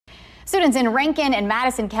Students in Rankin and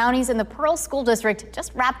Madison counties in the Pearl School District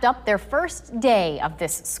just wrapped up their first day of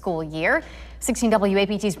this school year. 16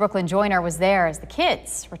 WAPT's Brooklyn Joyner was there as the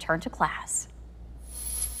kids returned to class.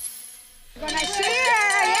 We're gonna cheer,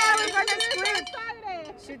 yeah, we're gonna scream.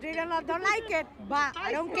 She don't like it, but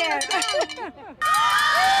I don't care.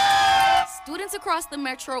 Students across the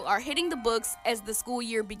metro are hitting the books as the school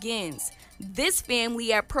year begins. This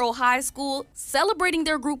family at Pearl High School celebrating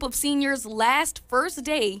their group of seniors' last first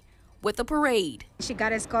day with a parade. She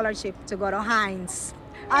got a scholarship to go to Hines.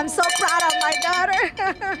 I'm so proud of my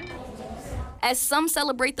daughter. As some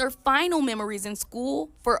celebrate their final memories in school,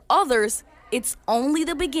 for others, it's only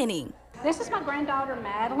the beginning. This is my granddaughter,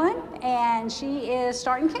 Madeline, and she is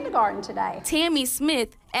starting kindergarten today. Tammy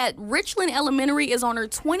Smith at Richland Elementary is on her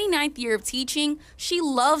 29th year of teaching. She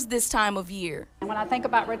loves this time of year. And when I think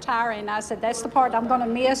about retiring, I said that's the part I'm going to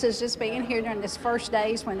miss, is just being here during this first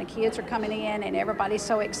days when the kids are coming in and everybody's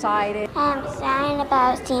so excited. I'm excited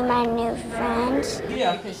about seeing my new friends.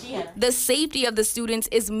 The safety of the students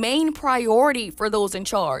is main priority for those in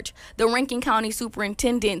charge. The Rankin County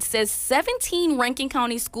Superintendent says 17 Rankin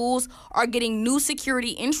County schools are getting new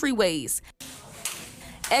security entryways.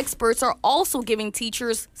 Experts are also giving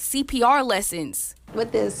teachers CPR lessons.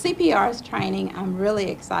 With the CPR training, I'm really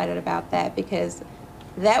excited about that because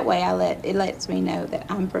that way it lets me know that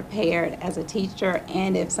I'm prepared as a teacher,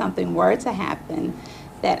 and if something were to happen,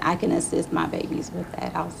 that I can assist my babies with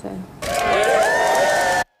that also.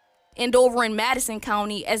 And over in Madison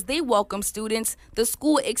County, as they welcome students, the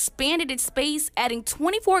school expanded its space, adding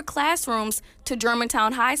 24 classrooms to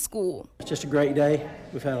Germantown High School. It's just a great day.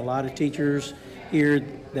 We've had a lot of teachers here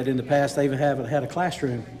that in the past they even haven't had a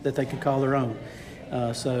classroom that they could call their own.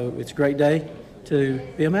 So it's a great day to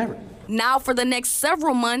be a Maverick. Now for the next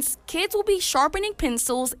several months, kids will be sharpening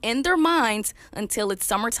pencils in their minds until it's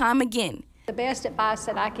summertime again. The best advice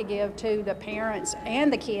that I could give to the parents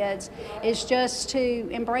and the kids is just to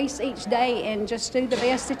embrace each day and just do the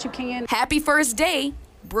best that you can. Happy first day.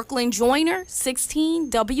 Brooklyn Joyner, 16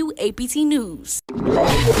 WAPT News.